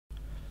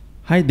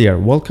Hi there,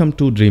 welcome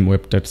to Dream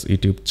Webtech's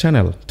YouTube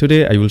channel.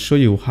 Today I will show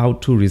you how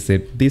to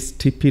reset this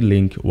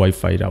TP-Link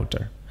Wi-Fi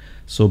router.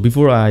 So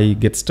before I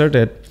get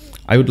started,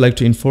 I would like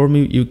to inform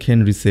you you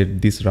can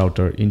reset this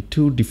router in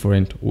two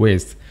different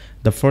ways.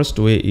 The first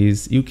way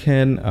is you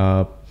can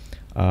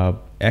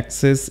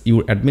access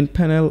your admin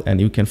panel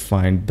and you can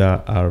find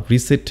the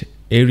reset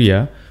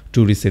area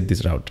to reset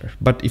this router.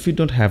 But if you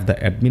don't have the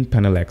admin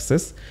panel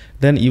access,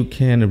 then you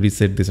can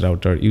reset this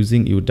router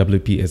using your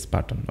WPS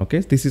button. Okay,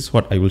 this is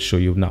what I will show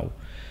you now.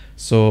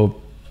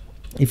 So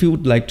if you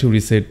would like to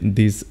reset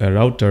this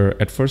router,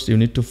 at first you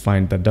need to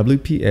find the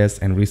WPS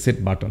and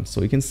reset button.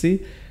 So you can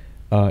see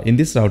in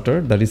this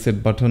router, the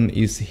reset button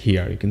is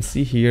here. You can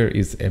see here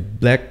is a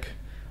black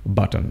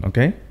button.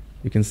 Okay,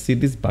 you can see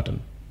this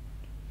button.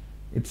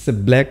 It's a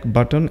black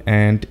button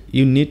and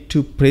you need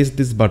to press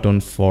this button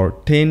for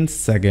 10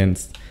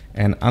 seconds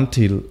and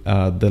until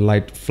the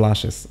light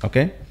flashes.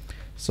 Okay,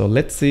 so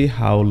let's see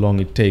how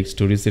long it takes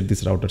to reset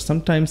this router.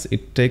 Sometimes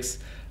it takes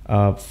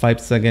 5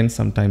 seconds,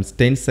 sometimes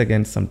 10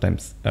 seconds,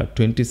 sometimes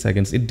 20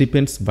 seconds. It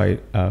depends by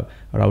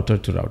router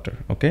to router.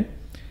 Okay,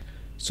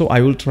 so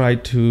I will try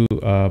to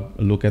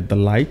look at the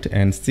light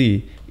and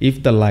see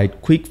if the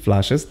light quick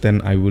flashes,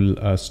 then I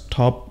will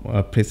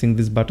stop pressing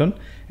this button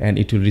and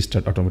it will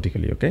restart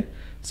automatically. Okay,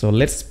 so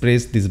let's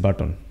press this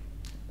button.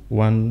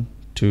 1,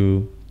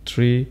 2,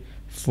 3,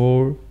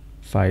 4,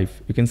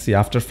 5. You can see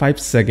after 5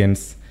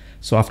 seconds,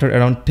 so after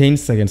around 10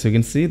 seconds, you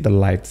can see the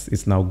lights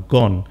is now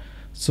gone.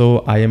 So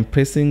I am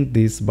pressing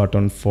this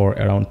button for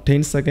around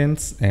 10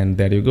 seconds and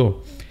there you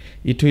go.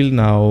 It will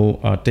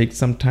now take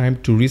some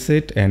time to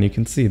reset and you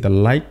can see the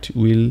light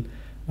will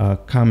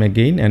come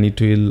again and it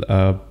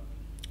will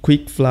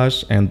quick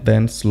flash and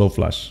then slow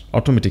flash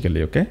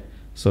automatically. Okay,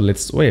 so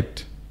let's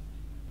wait.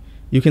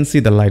 You can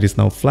see the light is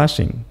now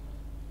flashing.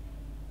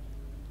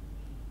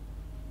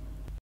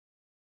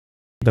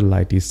 The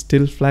light is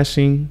still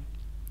flashing.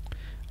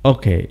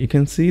 Okay, you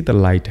can see the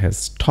light has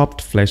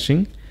stopped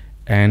flashing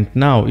and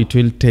now it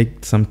will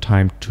take some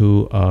time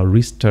to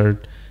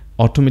restart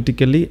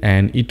automatically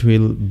and it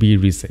will be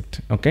reset.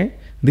 Okay,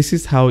 this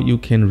is how you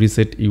can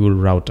reset your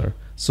router.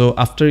 So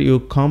after you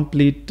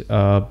complete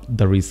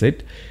the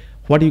reset,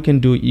 what you can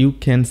do, you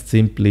can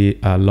simply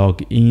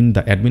log in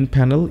the admin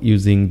panel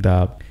using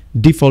the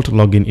default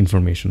login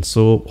information.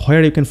 So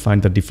where you can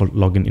find the default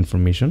login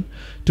information.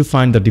 To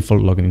find the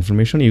default login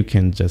information, you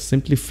can just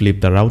simply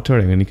flip the router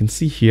and then you can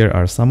see here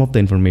are some of the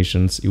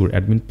informations, your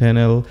admin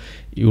panel,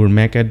 your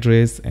MAC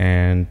address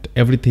and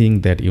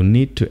everything that you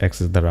need to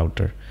access the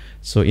router.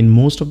 So in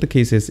most of the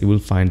cases, you will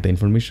find the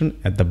information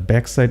at the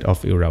back side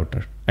of your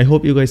router. I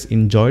hope you guys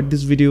enjoyed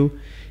this video.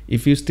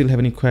 If you still have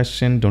any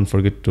question, don't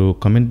forget to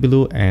comment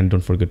below and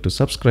don't forget to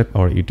subscribe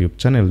our YouTube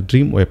channel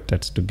Dream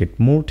Webtechs to get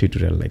more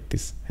tutorial like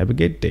this. Have a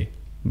great day.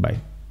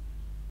 Bye.